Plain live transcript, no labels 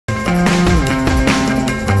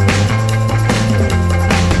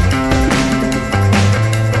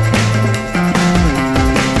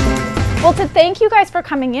thank you guys for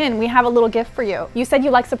coming in. We have a little gift for you. You said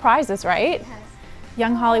you like surprises, right? Yes.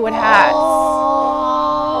 Young Hollywood hats.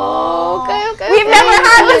 Oh, okay. We've never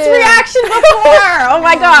had this reaction before. Oh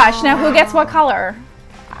my gosh. Now who gets what color?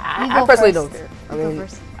 I personally don't care. I mean,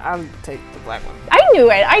 I'll take the black one. I knew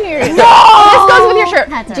it. I knew you were going to This goes with your shirt.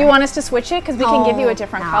 Do you want us to switch it? Because we can give you a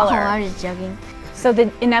different color. I'm just joking. So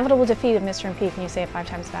the inevitable defeat of Mr. and Pete. Can you say it 5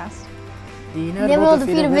 times fast? The inevitable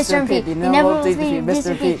defeat of Mr. and Pete. The inevitable defeat of Mr.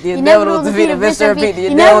 and Pete. The inevitable defeat of Mr. and Pete. The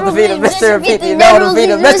inevitable defeat of Mr. and Pete. The inevitable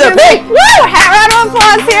defeat of Mr. and Pete. Woo! Round of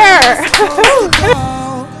applause here.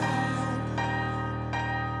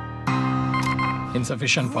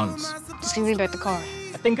 Insufficient funds. Just give me back the car.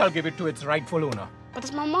 I think I'll give it to its rightful owner. But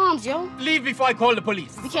it's my mom's, yo. Leave before I call the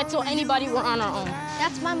police. We can't tell anybody we're on our own.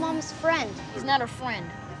 That's my mom's friend. He's not her friend.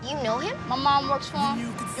 You know him? My mom works for him.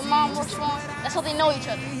 Your mom works for him. That's how they know each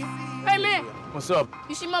other. Hey, man. What's up?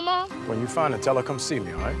 You see my mom? When you find her, tell her come see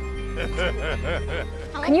me, all right?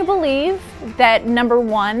 Can you believe that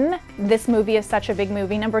 #1, this movie is such a big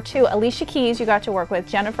movie? #2, Alicia Keys you got to work with,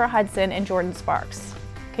 Jennifer Hudson, and Jordin Sparks.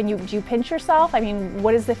 Do you pinch yourself? I mean,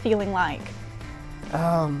 what is the feeling like?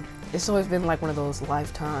 It's always been like one of those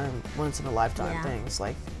once-in-a-lifetime things.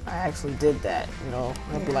 Like, I actually did that, you know?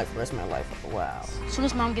 I'll be like for the rest of my life, wow. As soon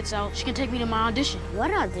as mom gets out, she can take me to my audition.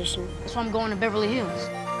 What audition? That's why I'm going to Beverly Hills.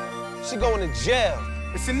 She going to jail.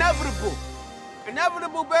 It's inevitable.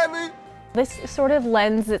 Inevitable, baby. This sort of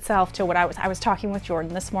lends itself to what I was talking with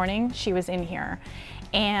Jordin this morning. She was in here.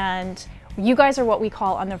 And you guys are what we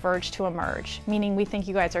call on the verge to emerge, meaning we think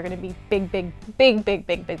you guys are going to be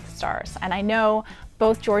big stars. And I know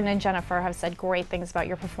both Jordin and Jennifer have said great things about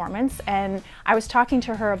your performance. And I was talking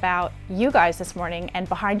to her about you guys this morning, and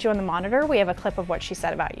behind you on the monitor, we have a clip of what she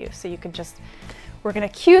said about you. So you could we're going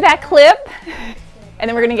to cue that clip, and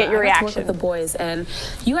then we're going to get your reaction. Work with the boys, and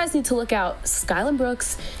you guys need to look out. Skylan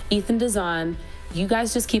Brooks, Ethan Dizon. You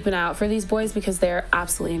guys just keep an eye out for these boys because they're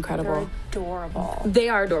absolutely incredible. They're adorable. They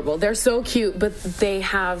are adorable. They're so cute, but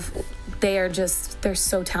they're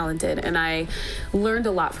so talented, and I learned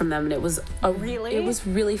a lot from them, and it was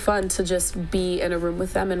really fun to just be in a room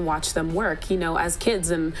with them and watch them work, you know, as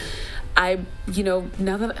kids. And now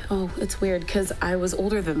that, it's weird because I was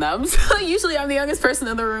older than them, so usually I'm the youngest person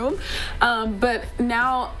in the room, but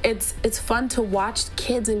now it's fun to watch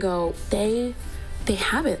kids and go, they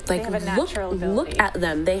have it. Like, look at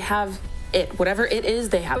them. They have it. Whatever it is,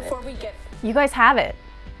 they have it. You guys have it.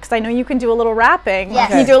 Because I know you can do a little rapping. Yes.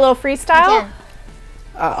 Can you do a little freestyle?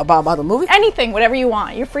 About the movie? Anything, whatever you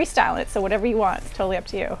want. You're freestyling it, so whatever you want. It's totally up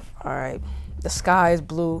to you. All right. The sky is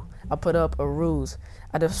blue. I put up a ruse.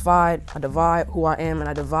 I divide who I am, and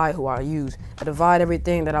I divide who I use. I divide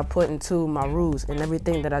everything that I put into my ruse, and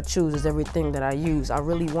everything that I choose is everything that I use. I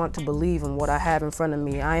really want to believe in what I have in front of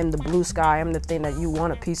me. I am the blue sky. I am the thing that you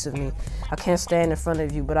want a piece of me. I can't stand in front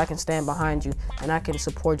of you, but I can stand behind you, and I can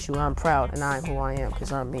support you. I'm proud, and I am who I am,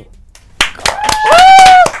 because I'm me.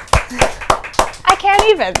 I can't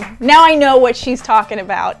even. Now I know what she's talking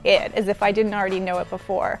about, as if I didn't already know it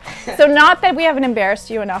before. So not that we haven't embarrassed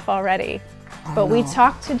you enough already. But we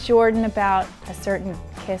talked to Jordin about a certain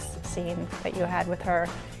kiss scene that you had with her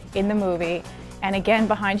in the movie. And again,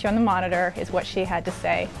 behind you on the monitor is what she had to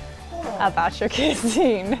say about your kiss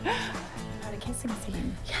scene. About a kissing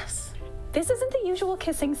scene. Yes. This isn't the usual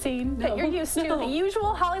kissing scene that you're used to. The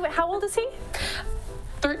usual Hollywood. How old is he?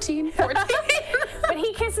 13, 14. But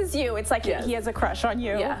he kisses you. It's like he has a crush on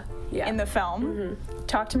you in the film. Mm-hmm.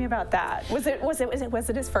 Talk to me about that. Was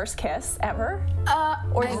it his first kiss ever?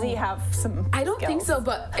 Or does he have some I don't think so,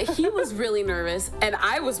 but he was really nervous, and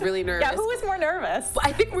I was really nervous. Yeah, who was more nervous?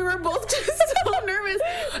 I think we were both just so nervous.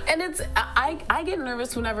 And I get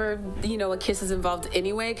nervous whenever, a kiss is involved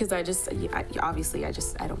anyway, because I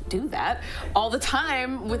don't do that all the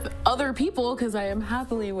time with other people, because I am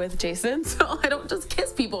happily with Jason, so I don't just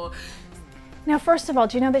kiss people. Now, first of all,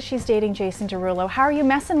 do you know that she's dating Jason Derulo? How are you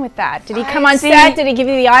messing with that? Did he come on set? Did he give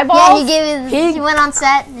you the eyeballs? Yeah, he went on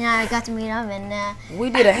set. I got to meet him, and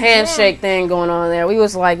we did a handshake thing going on there. We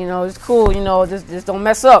was like, it's cool, just don't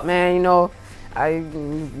mess up, man.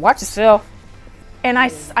 Watch yourself. And I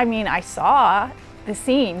saw the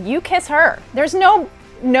scene. You kiss her. There's no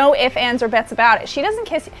ifs, ands, or bets about it. She doesn't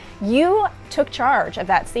kiss you. Took charge of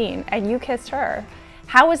that scene, and you kissed her.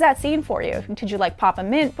 How was that scene for you? Did you pop a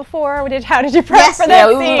mint before? How did you prep for that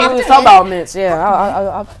scene? Yeah, we was talking about mints.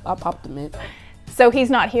 Yeah, I popped the mint. So he's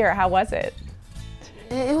not here. How was it?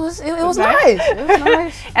 It was nice. It was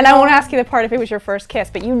nice. And I won't ask you the part if it was your first kiss,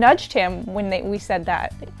 but you nudged him when we said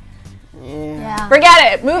that. Yeah.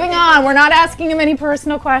 Forget it. Moving on. We're not asking him any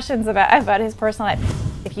personal questions about his personal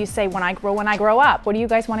life. If you say when I grow up, what do you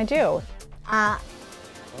guys want to do?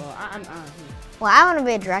 Well, I want to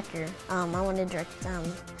be a director. I want to direct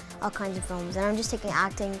all kinds of films, and I'm just taking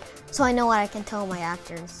acting so I know what I can tell my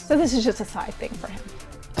actors. So this is just a side thing for him.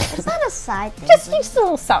 It's not a side thing. Just a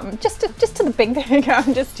little something, just to the big thing.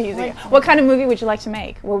 I'm just teasing you. What kind of movie would you like to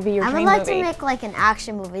make? What would be your dream movie? I would like to make like an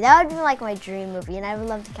action movie. That would be like my dream movie, and I would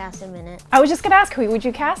love to cast him in it. I was just gonna ask, who would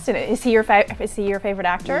you cast in it? Is he your favorite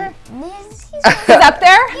actor? He's up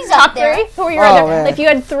there. He's top up there. 3. Who are your other? If you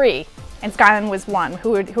had 3, and Skylan was 1,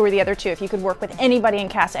 who are the other 2? If you could work with anybody and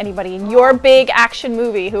cast anybody in your big action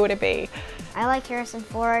movie, who would it be? I like Harrison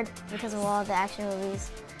Ford because of all the action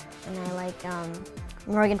movies, and I like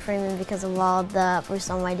Morgan Freeman because of all the Bruce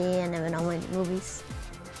Almighty and Evan Almighty movies.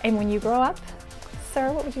 And when you grow up,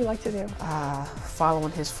 sir, what would you like to do?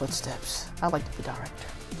 Following his footsteps. I'd like to be a director.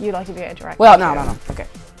 You'd like to be a director? Well, no. Okay.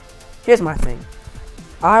 Here's my thing.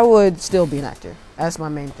 I would still be an actor. That's my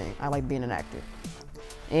main thing. I like being an actor.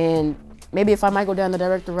 And maybe if I might go down the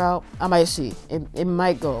director route, I might see. It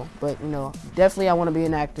might go. But, you know, definitely I want to be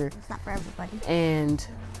an actor. It's not for everybody. And,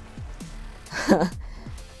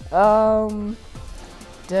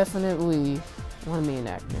 definitely want to be an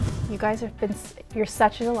actor. You guys have been, you're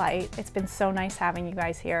such a delight. It's been so nice having you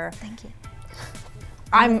guys here. Thank you.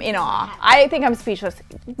 I'm in awe. I think I'm speechless.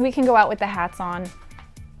 We can go out with the hats on.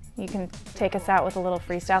 You can take us out with a little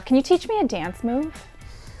freestyle. Can you teach me a dance move?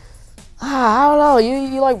 I don't know.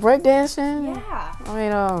 You like breakdancing? Yeah. I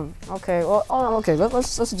mean, okay. Well, okay.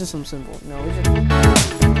 Let's do something simple. No,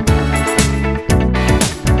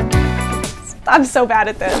 I'm so bad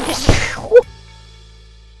at this.